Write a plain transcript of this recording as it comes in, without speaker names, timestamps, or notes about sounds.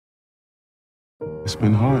It's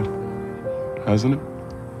been hard, hasn't it?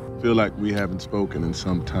 I feel like we haven't spoken in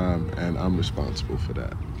some time, and I'm responsible for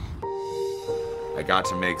that. I got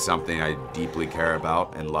to make something I deeply care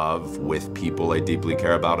about and love with people I deeply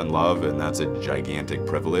care about and love, and that's a gigantic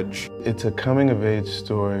privilege. It's a coming-of-age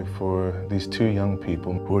story for these two young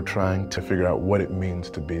people who are trying to figure out what it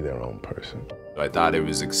means to be their own person. I thought it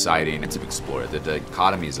was exciting to explore the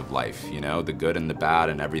dichotomies of life, you know, the good and the bad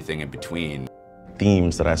and everything in between.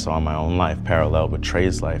 Themes that I saw in my own life parallel with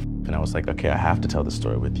Trey's life, and I was like, okay, I have to tell the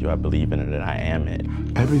story with you. I believe in it and I am it.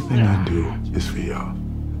 Everything I do is for y'all.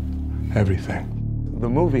 Everything. The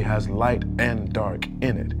movie has light and dark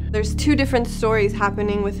in it. There's two different stories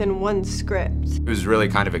happening within one script. It was really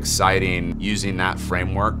kind of exciting using that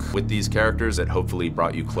framework with these characters that hopefully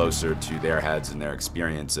brought you closer to their heads and their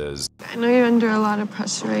experiences. I know you're under a lot of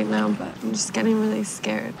pressure right now, but I'm just getting really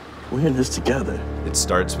scared. We're in this together. It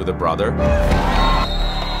starts with a brother. He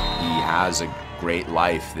has a great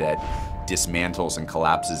life that dismantles and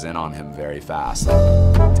collapses in on him very fast.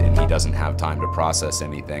 And he doesn't have time to process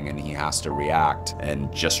anything, and he has to react and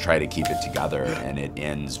just try to keep it together, and it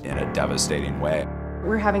ends in a devastating way.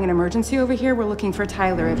 We're having an emergency over here. We're looking for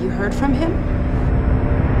Tyler. Have you heard from him?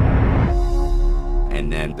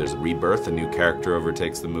 And then there's a rebirth, a new character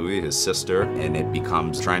overtakes the movie, his sister, and it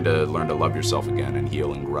becomes trying to learn to love yourself again and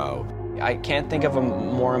heal and grow. I can't think of a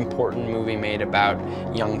more important movie made about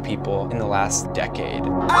young people in the last decade.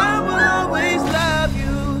 I will always love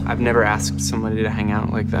you. I've never asked somebody to hang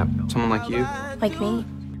out like that. Someone like you. Like me.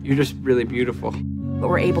 You're just really beautiful. What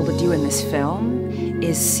we're able to do in this film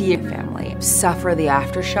is see a family suffer the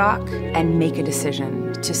aftershock and make a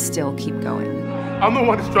decision to still keep going. I'm the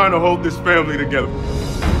one that's trying to hold this family together.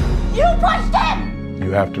 You pushed him!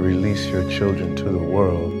 You have to release your children to the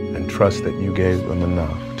world and trust that you gave them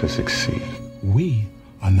enough to succeed. We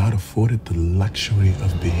are not afforded the luxury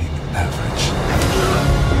of being average.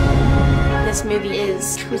 This movie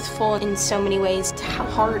is truthful in so many ways to how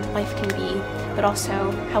hard life can be, but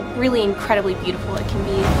also how really incredibly beautiful it can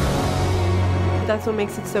be. That's what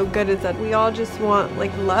makes it so good, is that we all just want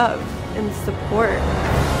like love and support.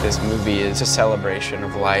 This movie is a celebration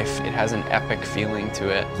of life. It has an epic feeling to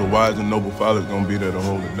it. The wise and noble father's gonna be there to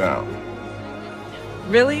hold it down.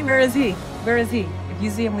 Really? Where is he? Where is he? If you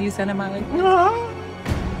see him, will you send him my way?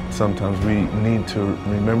 Sometimes we need to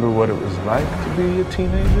remember what it was like to be a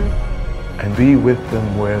teenager and be with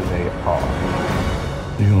them where they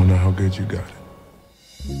are. You don't know how good you got it.